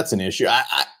 that's an issue.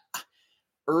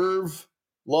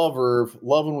 Love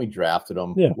when we drafted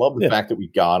him. Yeah, love the fact that we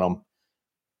got him.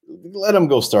 Let him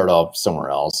go start off somewhere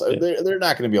else. Yeah. They're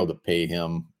not going to be able to pay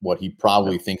him what he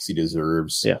probably thinks he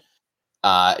deserves. Yeah,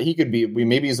 he could be.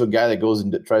 Maybe he's a guy that goes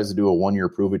and tries to do a 1-year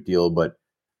prove it deal, but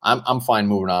I'm fine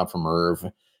moving on from Irv.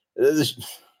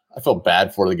 I felt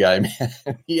bad for the guy,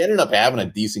 man. He ended up having a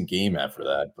decent game after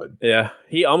that, but yeah,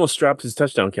 he almost dropped his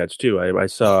touchdown catch too. I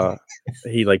saw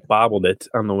he like bobbled it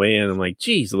on the way in. I'm like,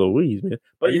 geez, Louise, man.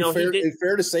 But is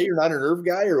fair to say you're not an Irv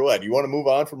guy, or what? You want to move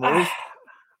on from Irv?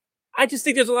 I just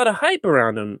think there's a lot of hype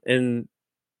around him, and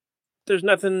there's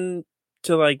nothing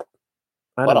to like.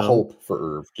 A lot of hope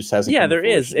for Irv. Just hasn't. Yeah, there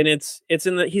is, and he's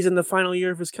in the final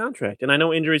year of his contract, and I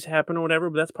know injuries happen or whatever,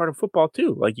 but that's part of football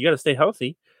too. Like you got to stay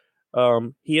healthy.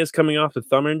 He is coming off the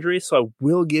thumb injury, so I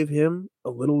will give him a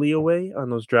little leeway on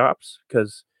those drops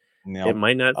because it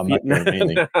might not. I'm not giving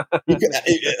anything.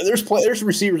 There's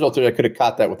receivers out there that could have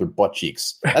caught that with their butt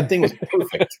cheeks. That thing was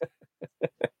perfect.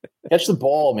 Catch the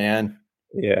ball, man.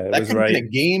 Yeah, that could have been a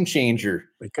game changer.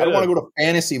 I don't want to go to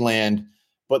fantasy land,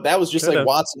 but that was just like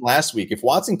Watson last week. If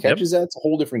Watson catches that, it's a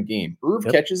whole different game. Irv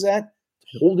catches that,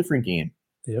 it's a whole different game.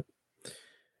 Yep.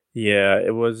 Yeah,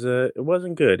 it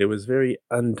wasn't good. It was very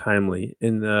untimely.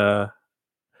 And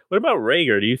what about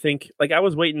Rager? Do you think I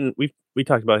was waiting? We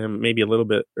talked about him maybe a little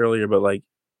bit earlier, but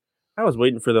I was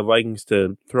waiting for the Vikings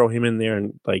to throw him in there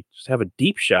and just have a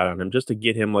deep shot on him just to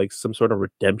get him some sort of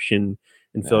redemption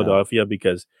in Philadelphia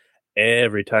because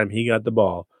every time he got the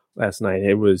ball last night,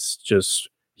 it was just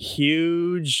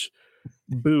huge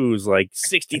boos,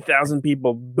 60,000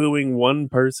 people booing one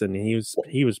person. He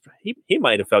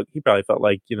probably felt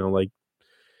like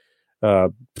I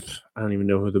don't even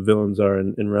know who the villains are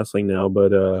in wrestling now,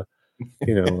 but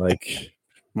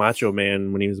Macho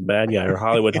Man when he was a bad guy or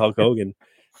Hollywood Hulk Hogan,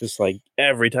 just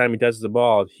every time he touches the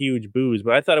ball, huge boos.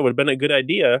 But I thought it would have been a good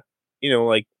idea,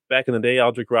 back in the day,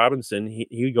 Aldrick Robinson,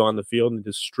 he would go on the field and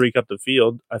just streak up the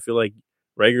field. I feel like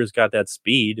Rager's got that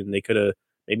speed, and they could have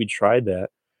maybe tried that,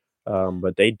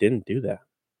 but they didn't do that.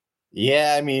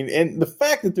 Yeah, I mean, and the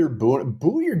fact that they're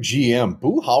boo your GM,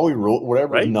 boo Howie Rowe,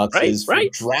 whatever his nuts is, for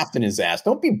drafting his ass.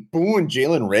 Don't be booing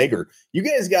Jalen Rager. You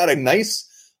guys got a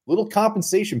nice little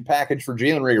compensation package for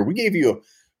Jalen Rager. We gave you a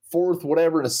 4th,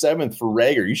 whatever, and a 7th for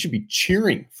Rager. You should be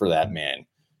cheering for that man. You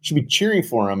should be cheering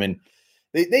for him, and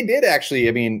They did actually.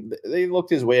 I mean, they looked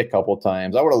his way a couple of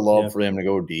times. I would have loved for him to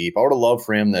go deep. I would have loved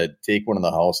for him to take one in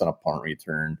the house on a punt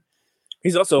return.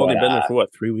 He's also only been there for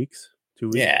 3 weweeks? 2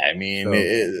 weeks? Yeah, I mean,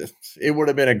 it would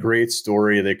have been a great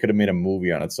story. They could have made a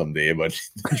movie on it someday, but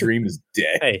the dream is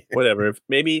dead. Hey, whatever.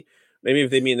 Maybe if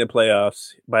they meet in the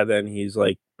playoffs, by then he's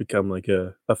become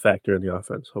a factor in the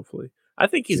offense. Hopefully, I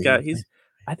think he's got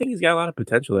a lot of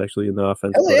potential actually in the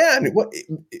offense. Hell yeah! I mean,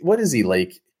 what is he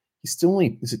like? He's still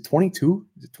only, is it 22?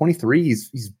 Is it 23?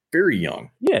 He's very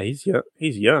young. Yeah, he's young.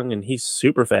 He's young and he's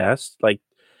super fast.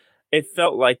 It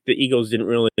felt like the Eagles didn't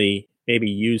really maybe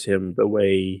use him the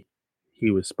way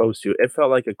he was supposed to. It felt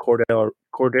like a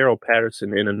Cordero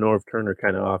Patterson in a Norv Turner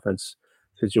kind of offense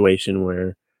situation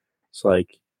where it's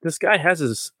this guy has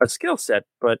a skill set,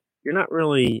 but you're not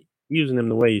really using him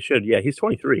the way you should. Yeah, he's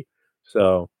 23.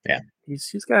 So yeah,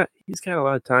 he's got a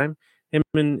lot of time. Him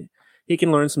and he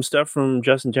can learn some stuff from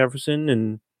Justin Jefferson,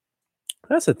 and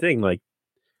that's the thing.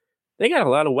 They got a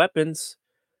lot of weapons,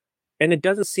 and it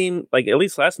doesn't seem at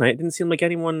least last night, it didn't seem like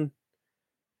anyone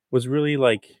was really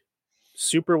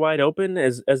super wide open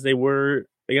as they were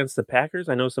against the Packers.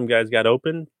 I know some guys got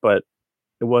open, but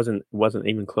it wasn't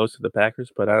even close to the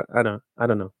Packers. But I don't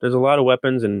know. There's a lot of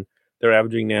weapons, and they're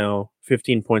averaging now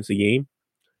 15 points a game,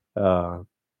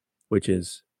 which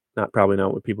is probably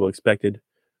not what people expected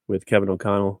with Kevin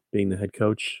O'Connell being the head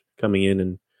coach coming in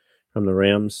and from the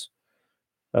Rams.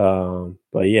 But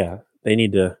yeah, they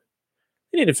need to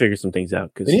figure some things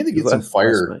out because they need to get some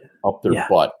fire up their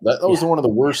butt. That was one of the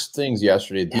worst things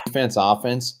yesterday. Defense,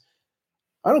 offense.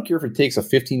 I don't care if it takes a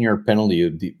 15-yard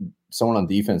penalty, someone on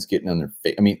defense getting on their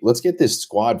face. I mean, let's get this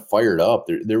squad fired up.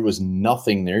 There was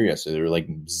nothing there yesterday. They were like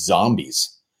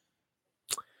zombies.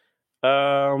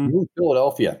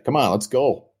 Philadelphia, come on, let's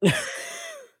go.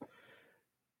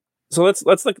 So let's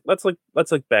look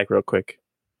back real quick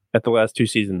at the last 2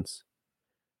 seasons.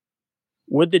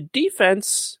 Would the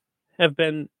defense have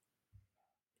been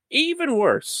even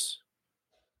worse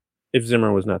if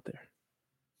Zimmer was not there?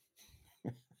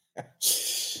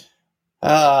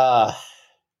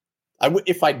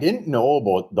 If I didn't know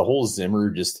about the whole Zimmer,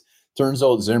 just turns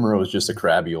out Zimmer was just a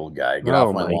crabby old guy. Get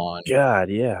off my lawn. God,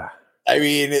 yeah. I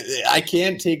mean, I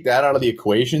can't take that out of the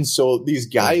equation. So these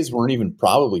guys weren't even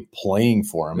probably playing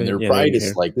for him. They're probably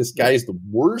just like, this guy's the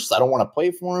worst. I don't want to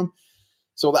play for him.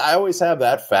 So I always have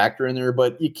that factor in there,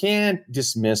 but you can't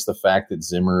dismiss the fact that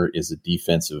Zimmer is a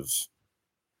defensive,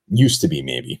 used to be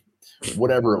maybe,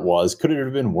 whatever it was. Could it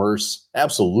have been worse?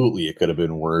 Absolutely, it could have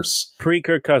been worse.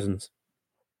 Pre-Kirk Cousins.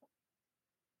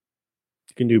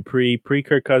 You can do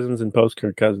pre-Kirk Cousins and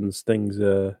post-Kirk Cousins things.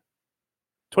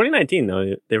 2019,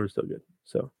 though, they were still good.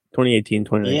 So 2018,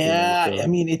 2019. Yeah, I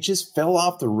mean, it just fell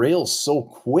off the rails so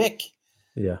quick.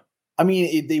 Yeah. I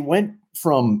mean, they went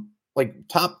from like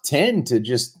top 10 to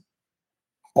just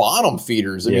bottom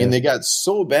feeders. I mean, they got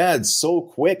so bad so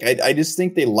quick. I just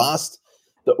think they lost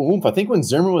the oomph. I think when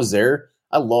Zimmer was there,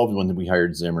 I loved when we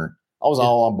hired Zimmer. I was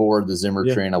all on board the Zimmer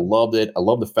train. I loved it. I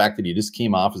love the fact that he just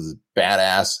came off as a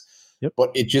badass. Yep.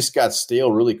 But it just got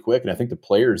stale really quick, and I think the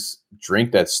players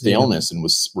drank that staleness and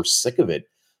were sick of it.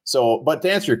 So, but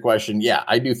to answer your question, yeah,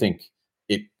 I do think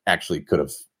it actually could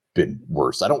have been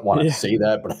worse. I don't want to say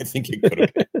that, but I think it could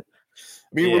have been. I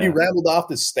mean, when you rattled off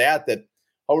the stat that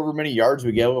however many yards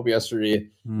we gave up yesterday,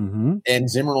 and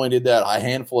Zimmer only did that a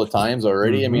handful of times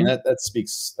already. I mean, that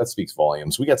speaks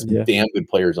volumes. We got some damn good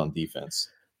players on defense.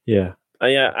 Yeah,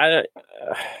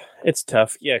 it's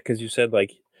tough. Yeah, because you said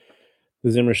like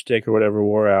the Zimmer shtick or whatever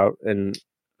wore out, and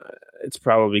it's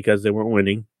probably because they weren't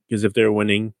winning. Because if they were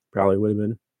winning, probably would have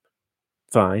been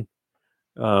fine.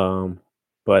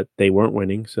 But they weren't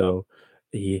winning, so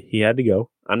he had to go.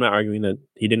 I'm not arguing that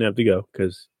he didn't have to go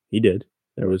because he did.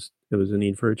 There was a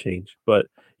need for a change. But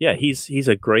yeah, he's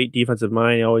a great defensive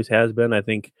mind. He always has been. I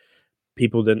think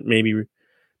people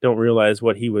don't realize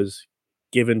what he was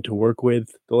given to work with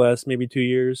the last maybe 2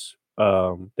 years.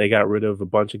 They got rid of a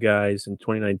bunch of guys in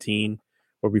 2019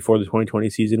 or before the 2020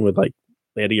 season with like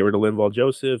they had to get rid of Linval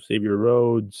Joseph, Xavier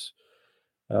Rhodes,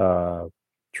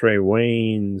 Trey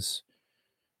Waynes,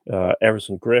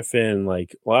 Everson Griffin,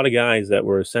 like a lot of guys that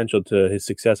were essential to his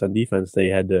success on defense. They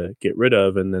had to get rid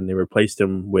of, and then they replaced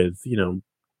him with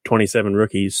 27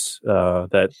 rookies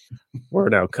that were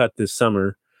now cut this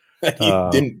summer. He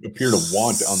didn't appear to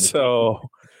want on the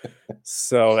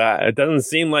So it doesn't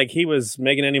seem like he was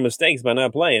making any mistakes by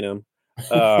not playing him.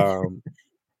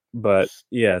 But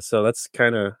yeah, so that's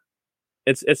kind of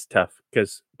it's tough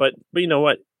but you know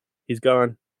what? He's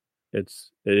gone. It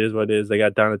is what it is. They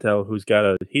got Donatel,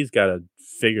 he's got to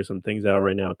figure some things out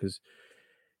right now because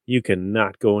you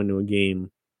cannot go into a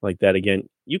game like that again.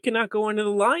 You cannot go into the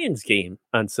Lions game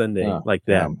on Sunday like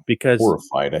that because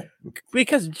horrified.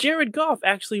 Because Jared Goff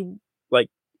actually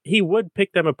he would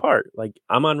pick them apart. Like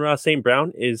Amon-Ra St.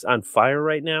 Brown is on fire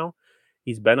right now.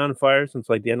 He's been on fire since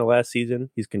like the end of last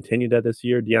season. He's continued that this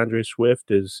year. DeAndre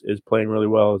Swift is playing really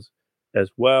well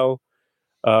as well.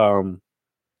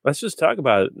 Let's just talk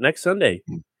about it. Next Sunday,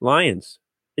 Lions.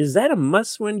 Is that a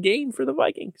must-win game for the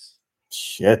Vikings?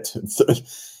 Shit.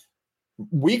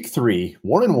 Week 3,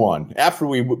 1-1. After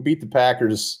we beat the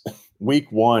Packers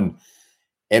week 1,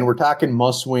 and we're talking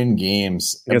must-win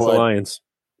games against the Lions.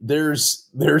 There's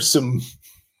some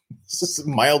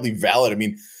mildly valid. I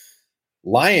mean,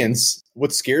 Lions.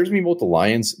 What scares me about the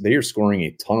Lions, they are scoring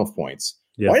a ton of points.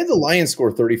 Yeah. Why did the Lions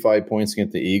score 35 points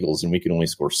against the Eagles and we can only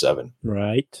score 7?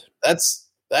 Right. That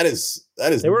is.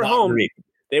 They were home. Great.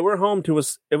 They were home to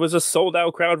us. It was a sold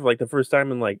out crowd for like the first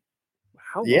time in like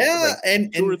how long? Yeah,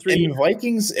 and the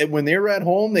Vikings when they were at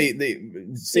home, they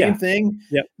same thing.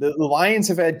 Yeah. The Lions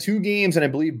have had 2 games, and I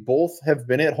believe both have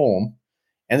been at home,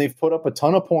 and they've put up a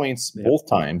ton of points both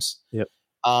times. Yep.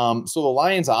 So the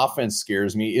Lions offense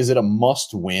scares me. Is it a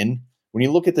must win? When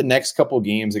you look at the next couple of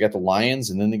games, they got the Lions,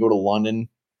 and then they go to London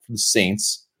for the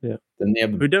Saints. Yeah. Then they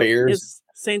have the Bears.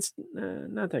 Saints,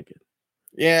 not that good.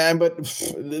 Yeah, but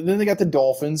then they got the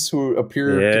Dolphins, who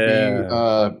appear to be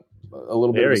a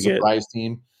little bit of a surprise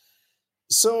team.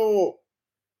 So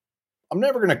I'm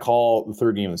never going to call the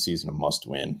third game of the season a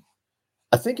must-win.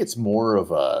 I think it's more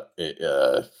of I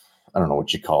don't know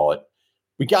what you call it.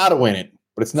 We got to win it,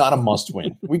 but it's not a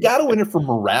must-win. We got to win it for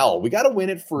morale. We got to win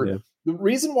it for the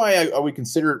reason why I would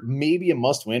consider it maybe a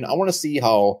must-win. I want to see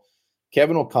how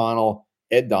Kevin O'Connell,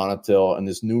 Ed Donatil, and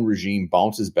this new regime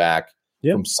bounces back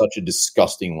from such a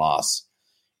disgusting loss.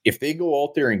 If they go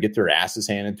out there and get their asses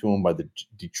handed to them by the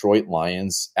Detroit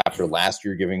Lions after last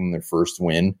year giving them their first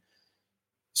win,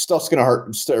 stuff's going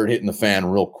to start hitting the fan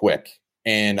real quick.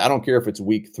 And I don't care if it's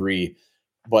week 3,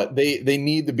 but they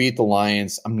need to beat the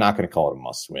Lions. I'm not going to call it a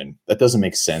must win. That doesn't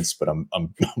make sense, but I'm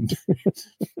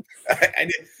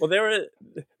Well,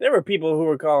 there were people who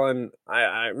were calling.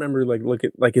 I remember look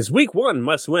is week 1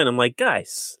 must win. I'm like,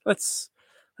 guys, let's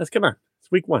come on.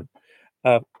 It's week 1.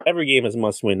 Every game is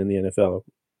must win in the NFL,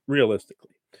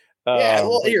 realistically.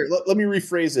 Well, here let me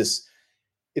rephrase this.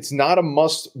 It's not a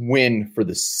must win for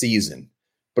the season,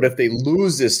 but if they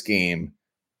lose this game,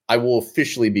 I will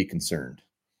officially be concerned.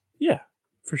 Yeah,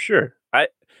 for sure.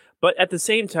 But at the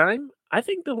same time, I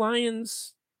think the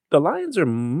Lions are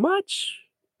much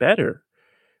better.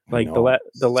 Like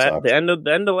the end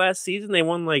of last season, they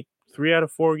won like 3 out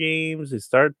of 4 games.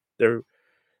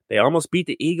 They almost beat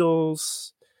the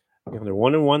Eagles. They're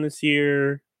 1-1 this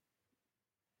year.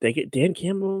 They get Dan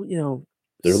Campbell.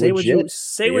 They're say legit.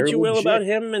 what you will about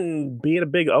him and being a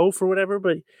big oaf or whatever,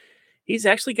 but he's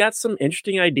actually got some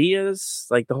interesting ideas,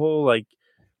 like the whole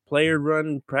player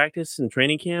run practice and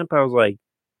training camp. I was like,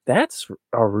 that's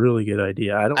a really good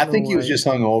idea. I think he was just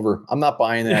hungover. I'm not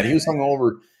buying that. He was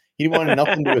hungover. He wanted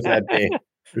nothing to do with that day.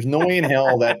 There's no way in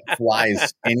hell that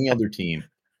flies any other team.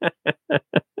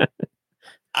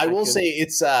 I will say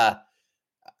it's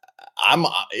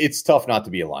tough not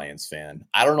to be a Lions fan.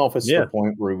 I don't know if it's to the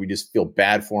point where we just feel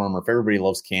bad for him or if everybody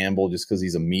loves Campbell just because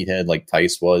he's a meathead like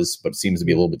Tice was, but seems to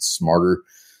be a little bit smarter.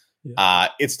 Yeah.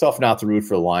 It's tough not to root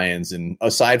for the Lions. And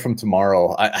aside from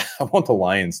tomorrow, I want the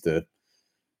Lions to.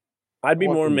 I'd be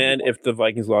more mad if the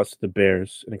Vikings lost to the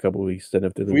Bears in a couple of weeks than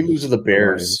if we lose to the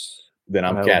Bears. Then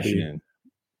I'm cashing in.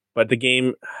 But I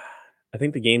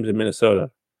think the game's in Minnesota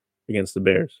against the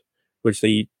Bears, which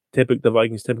the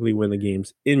Vikings typically win the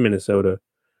games in Minnesota.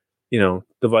 It'll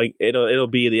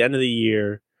be the end of the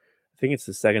year. I think it's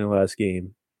the second to last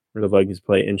game where the Vikings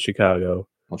play in Chicago.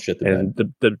 I'll shit the bed.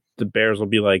 And the Bears will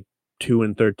be like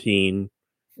 2-13,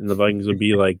 and the Vikings will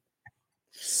be like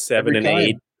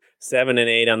 7-8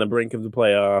 on the brink of the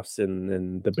playoffs,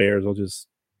 and the Bears will just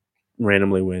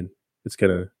randomly win. It's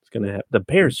gonna happen. The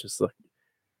Bears just look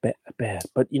bad,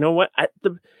 but you know what?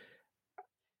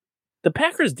 The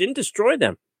Packers didn't destroy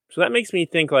them. So that makes me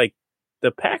think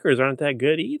the Packers aren't that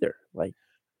good either.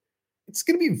 It's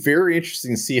going to be very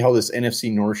interesting to see how this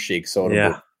NFC North shakes out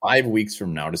about 5 weeks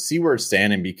from now to see where it's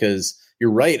standing, because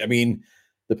you're right. I mean,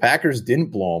 the Packers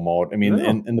didn't blow them out. I mean,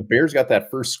 and the Bears got that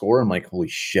first score. I'm like, holy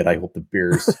shit, I hope the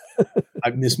Bears,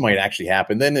 this might actually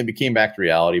happen. Then it became back to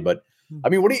reality. But I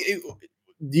mean,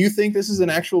 do you think this is an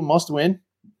actual must win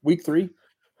week 3?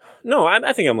 No,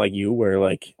 I think I'm like you where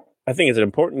I think it's an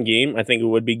important game. I think it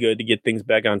would be good to get things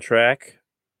back on track.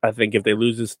 I think if they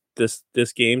lose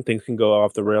this game, things can go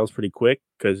off the rails pretty quick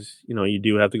because, you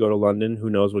do have to go to London. Who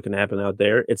knows what can happen out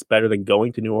there? It's better than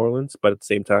going to New Orleans, but at the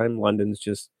same time, London's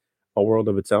just a world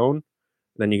of its own.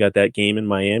 Then you got that game in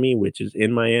Miami, which is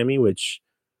in Miami, which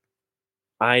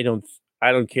I don't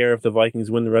care if the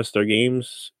Vikings win the rest of their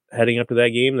games heading up to that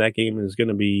game. That game is going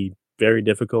to be very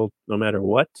difficult no matter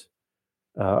what.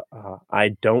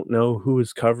 I don't know who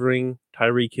is covering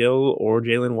Tyreek Hill or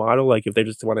Jalen Waddle. If they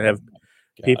just want to have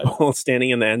people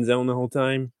standing in the end zone the whole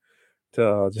time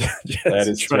to that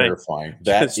is terrifying.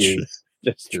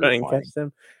 Try and catch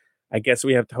them. I guess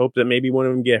we have to hope that maybe one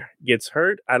of them gets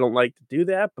hurt. I don't like to do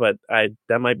that, but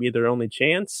that might be their only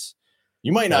chance.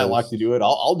 You might not like to do it.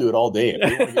 I'll do it all day. If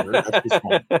they want to get hurt, that's just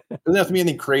fine. It doesn't have to be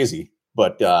anything crazy,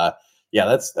 but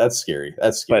that's scary.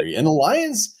 That's scary. And the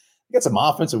Lions got some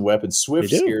offensive weapons. Swift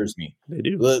scares me. They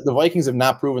do. The Vikings have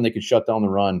not proven they can shut down the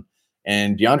run,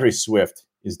 and DeAndre Swift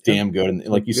is damn good. And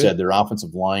like you said, their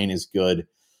offensive line is good.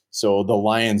 So the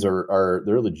Lions they're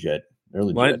legit. They're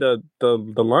legit.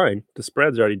 The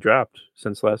spread's already dropped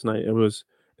since last night. I think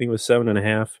it was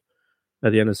 7.5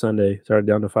 at the end of Sunday. It started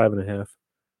down to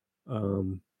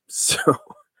 5.5. So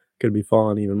could be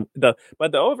falling even. But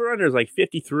the over under is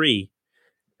 53,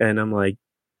 and I'm like,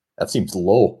 that seems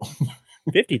low.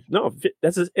 50. No,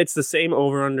 it's the same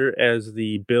over under as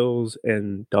the Bills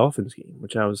and Dolphins game,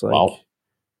 which I was like, wow.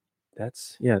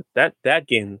 That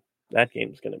game That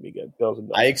game's going to be good. Bills and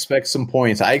Bills. I expect some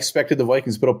points. I expected the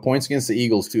Vikings to put up points against the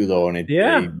Eagles too, though, and it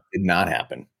did not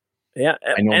happen. Yeah,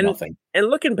 I know nothing. And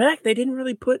looking back, they didn't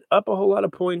really put up a whole lot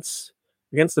of points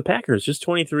against the Packers, just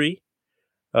 23.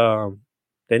 They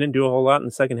didn't do a whole lot in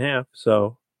the second half,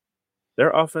 so their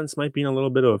offense might be in a little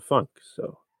bit of a funk.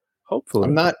 So hopefully,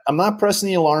 I'm not pressing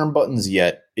the alarm buttons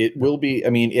yet. It will be. I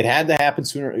mean, it had to happen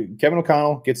sooner. Kevin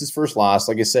O'Connell gets his first loss.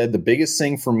 Like I said, the biggest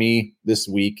thing for me this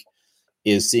week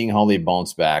is seeing how they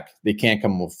bounce back. They can't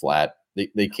come up flat.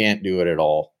 They can't do it at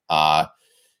all.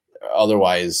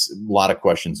 Otherwise, a lot of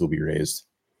questions will be raised.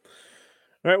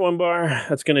 All right, Onebar,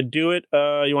 that's going to do it.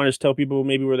 You want to just tell people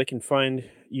maybe where they can find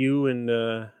you and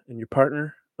your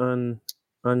partner on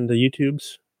the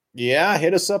YouTubes? Yeah,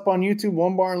 hit us up on YouTube,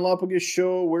 Onebar and Lupagus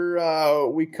Show.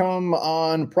 We come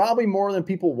on probably more than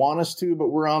people want us to, but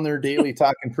we're on there daily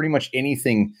talking pretty much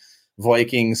anything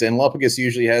Vikings. And Lupagus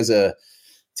usually has a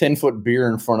 10-foot beer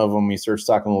in front of him. He starts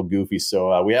talking a little goofy,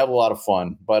 so we have a lot of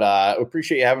fun. But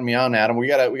appreciate you having me on, Adam. We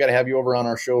gotta have you over on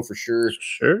our show for sure.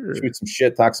 Sure, shoot some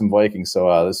shit, talk some Vikings.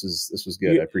 So this was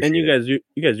good. I appreciate it. And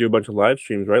you guys do a bunch of live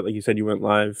streams, right? Like you said, you went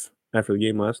live after the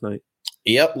game last night.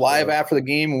 Yep, live after the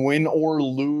game, win or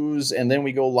lose, and then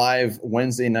we go live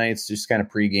Wednesday nights, just kind of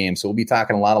pregame. So we'll be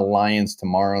talking a lot of Lions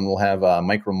tomorrow, and we'll have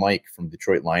Micro Mike from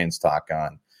Detroit Lions talk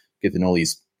on. Get to know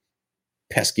these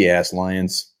pesky ass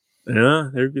Lions. Yeah,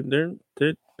 they're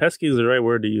pesky is the right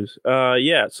word to use.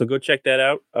 Yeah, so go check that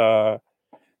out.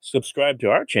 Subscribe to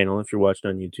our channel if you're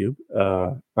watching on YouTube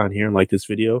on here and like this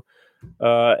video.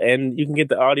 And you can get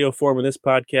the audio form of this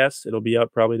podcast. It'll be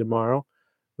out probably tomorrow,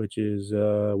 which is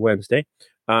Wednesday,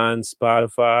 on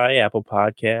Spotify, Apple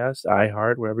Podcasts,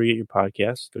 iHeart, wherever you get your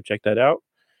podcasts. Go check that out.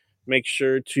 Make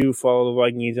sure to follow the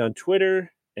Vikings on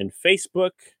Twitter and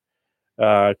Facebook.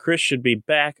 Chris should be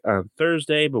back on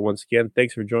Thursday, but once again,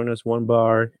 thanks for joining us,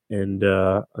 Onebar, and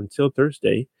until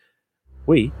Thursday,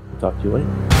 we will talk to you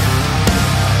later.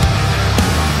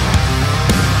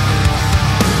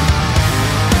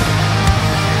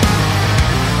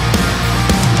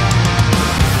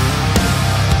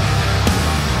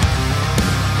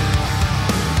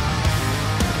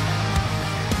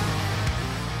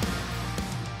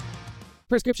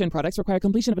 Prescription products require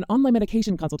completion of an online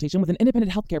medication consultation with an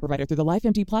independent healthcare provider through the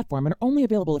LifeMD platform and are only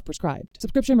available if prescribed.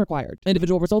 Subscription required.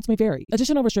 Individual results may vary.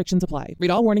 Additional restrictions apply. Read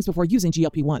all warnings before using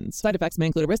GLP-1s. Side effects may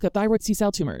include a risk of thyroid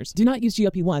C-cell tumors. Do not use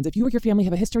GLP-1s if you or your family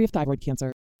have a history of thyroid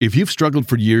cancer. If you've struggled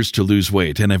for years to lose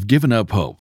weight and have given up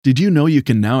hope, did you know you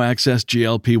can now access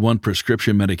GLP-1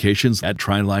 prescription medications at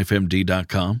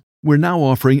TryLifeMD.com? We're now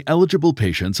offering eligible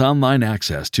patients online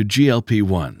access to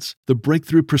GLP-1s, the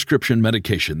breakthrough prescription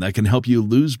medication that can help you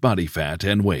lose body fat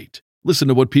and weight. Listen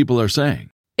to what people are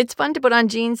saying. It's fun to put on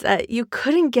jeans that you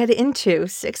couldn't get into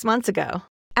 6 months ago.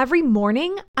 Every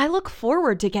morning, I look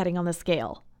forward to getting on the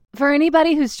scale. For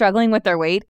anybody who's struggling with their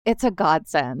weight, it's a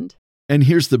godsend. And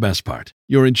here's the best part.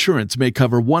 Your insurance may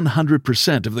cover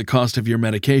 100% of the cost of your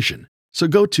medication. So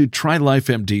go to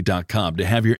TryLifeMD.com to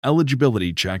have your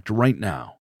eligibility checked right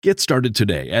now. Get started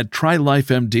today at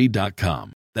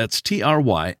TryLifeMD.com. That's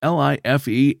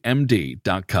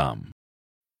TryLifeMD.com.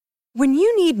 When you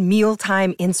need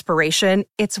mealtime inspiration,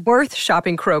 it's worth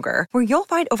shopping Kroger, where you'll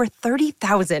find over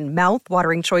 30,000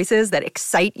 mouth-watering choices that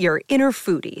excite your inner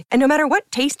foodie. And no matter what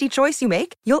tasty choice you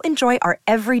make, you'll enjoy our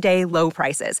everyday low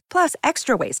prices, plus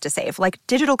extra ways to save, like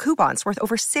digital coupons worth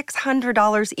over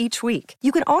 $600 each week.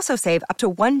 You can also save up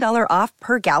to $1 off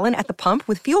per gallon at the pump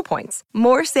with fuel points.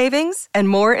 More savings and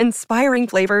more inspiring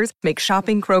flavors make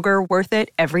shopping Kroger worth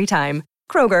it every time.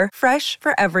 Kroger, fresh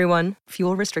for everyone.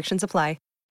 Fuel restrictions apply.